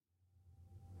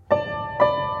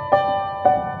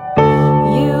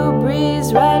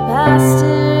past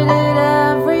it at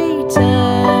every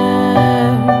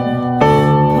turn.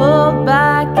 Pulled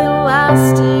back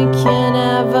elastic, you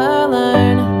never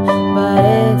learn, but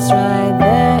it's right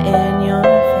there in your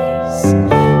face.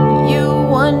 You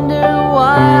wonder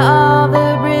why all the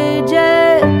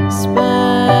bridges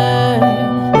burn.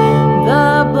 The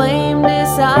blame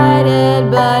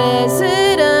decided, but is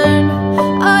it earned?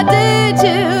 Or did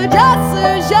you just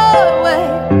lose your way?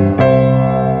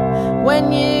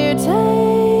 When you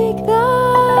take the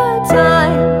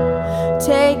time,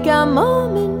 take a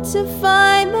moment to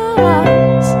find the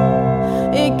right,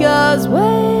 it goes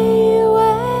way,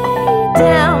 way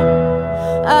down.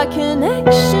 A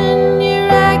connection you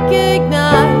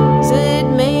recognize. It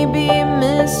may be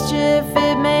mischief,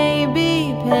 it may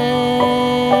be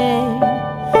pain,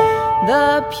 the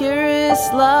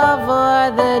purest love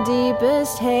or the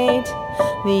deepest hate.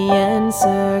 The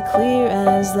answer clear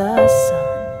as the sun.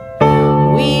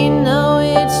 We know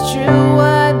it's true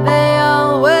what they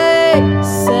always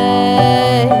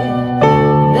say,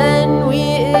 then we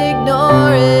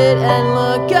ignore it and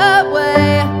look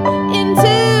away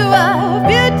into a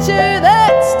future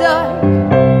that's dark.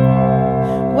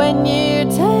 When you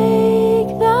take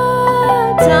the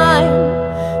time,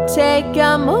 take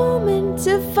a moment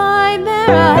to find their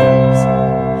eyes,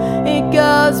 it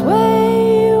goes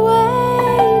way,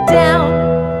 way down.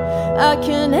 A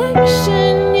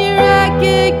connection you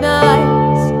recognize.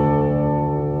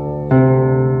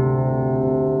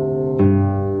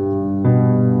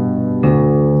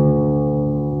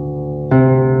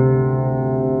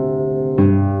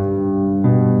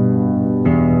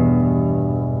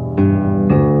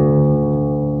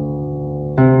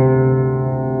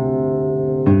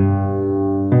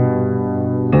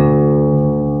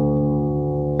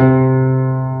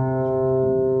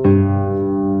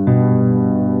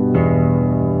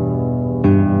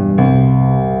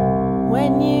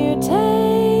 When you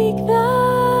take the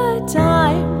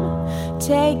time,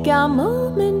 take a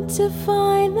moment to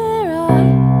find their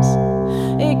eyes,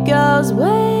 it goes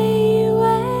way,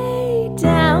 way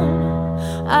down.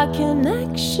 A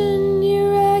connection you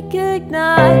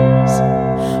recognize.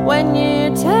 When you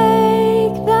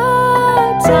take the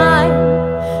time,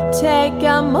 take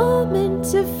a moment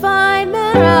to find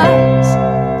their eyes,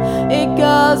 it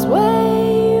goes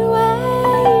way,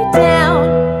 way down.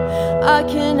 A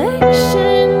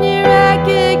connection